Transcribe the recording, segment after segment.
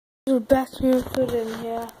best you can put in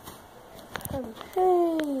here. And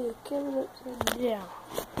hey, give it upside down.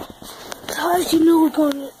 So as you know, we're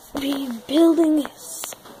going to be building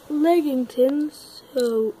leggingtons.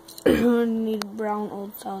 So we're going to need a brown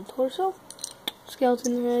old style torso,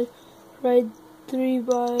 skeleton head, red 3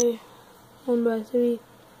 by 1 by 3,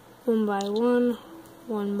 1 by 1,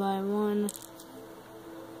 1 by 1,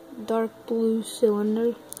 dark blue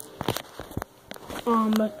cylinder.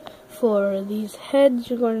 But for these heads,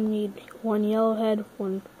 you're going to need 1 yellow head,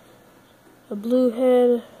 a blue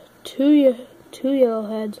head, two yellow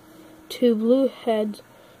heads, 2 blue heads,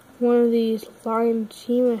 1 of these lime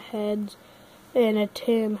chima heads, and a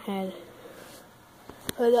tan head.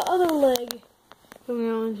 For the other leg, we're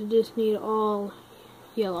going to just need all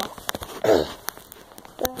yellow.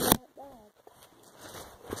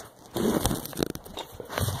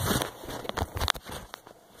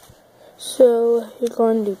 So you're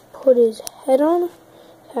going to put his head on,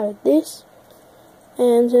 have this,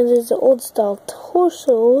 and since it's an old style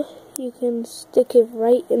torso, you can stick it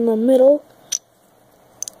right in the middle,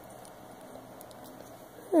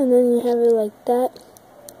 and then you have it like that,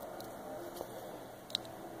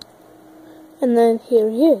 and then here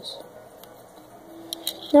he is.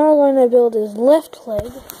 Now we're going to build his left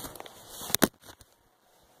leg,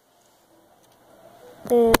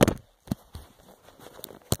 and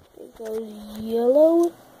it goes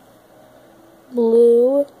yellow,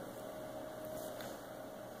 blue,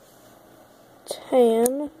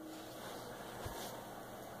 tan,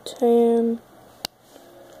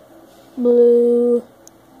 blue,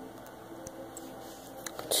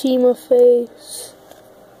 chima face,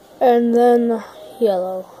 and then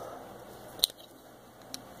yellow.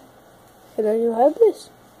 And then you have this.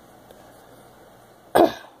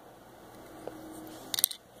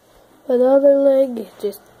 For the other leg,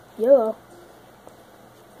 just yellow.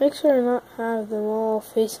 Make sure to not have them all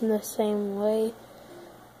facing the same way.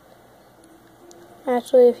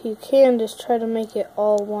 Actually, if you can, just try to make it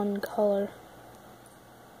all one color.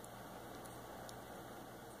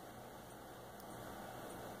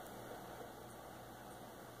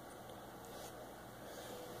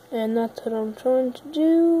 And that's what I'm trying to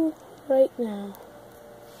do right now.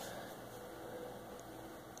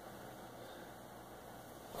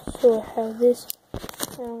 So I have this,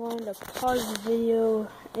 and I'm going to pause the video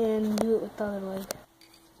and do it with the other leg.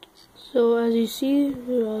 So as you see,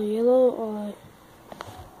 they're all yellow. All I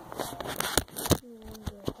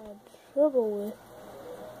had trouble with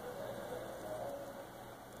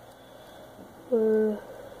were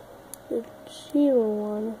the Shiva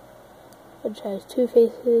one, which has 2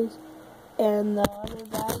 faces, and the other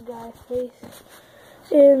bad guy face.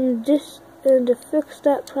 And to fix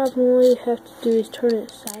that problem, all you have to do is turn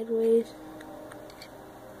it sideways.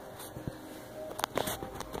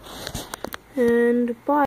 And bye.